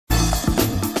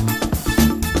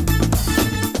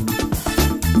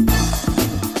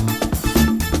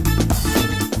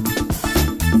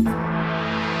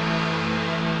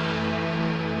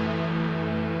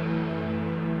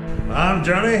I'm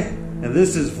Jonnay, and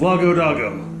this is VLOGGO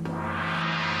DOGGO.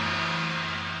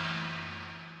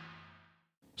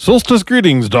 Solstice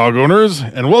greetings, dog owners,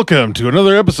 and welcome to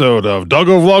another episode of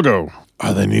Doggo VLOGGO.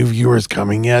 Are the new viewers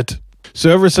coming yet?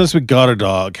 So ever since we got a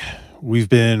dog, we've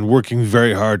been working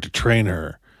very hard to train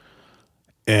her.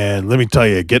 And let me tell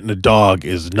you, getting a dog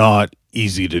is not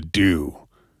easy to do.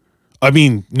 Let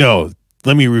me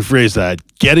rephrase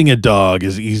that. Getting a dog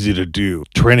is easy to do.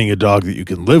 Training a dog that you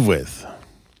can live with,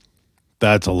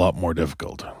 that's a lot more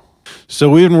difficult. So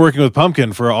we've been working with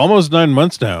Pumpkin for almost 9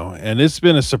 months now, and it's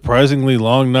been a surprisingly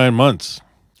long 9 months.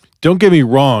 Don't get me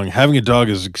wrong, having a dog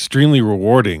is extremely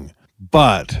rewarding,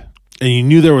 but, and you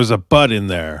knew there was a but in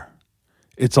there,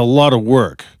 it's a lot of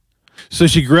work. So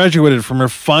she graduated from her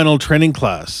final training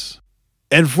class,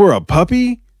 and for a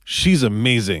puppy, she's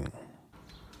amazing.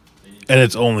 And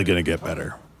it's only going to get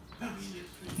better.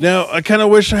 Now, I kind of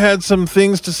wish I had some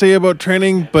things to say about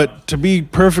training, but to be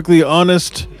perfectly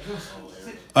honest,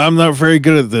 I'm not very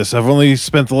good at this. I've only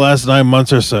spent the last 9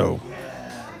 months or so.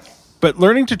 But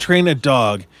learning to train a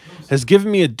dog has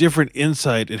given me a different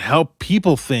insight in how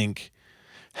people think,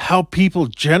 how people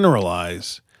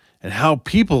generalize, and how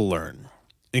people learn,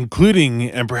 including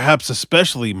and perhaps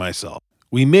especially myself.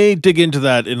 We may dig into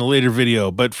that in a later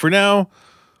video, but for now,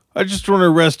 I just want to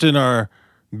rest in our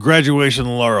graduation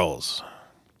laurels.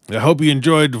 I hope you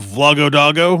enjoyed VLOGGO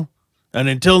DOGGO, and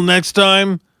until next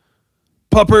time,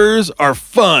 puppers are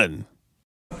fun.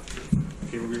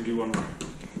 Okay, we're gonna do one more.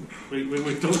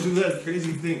 Wait, don't do that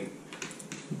crazy thing.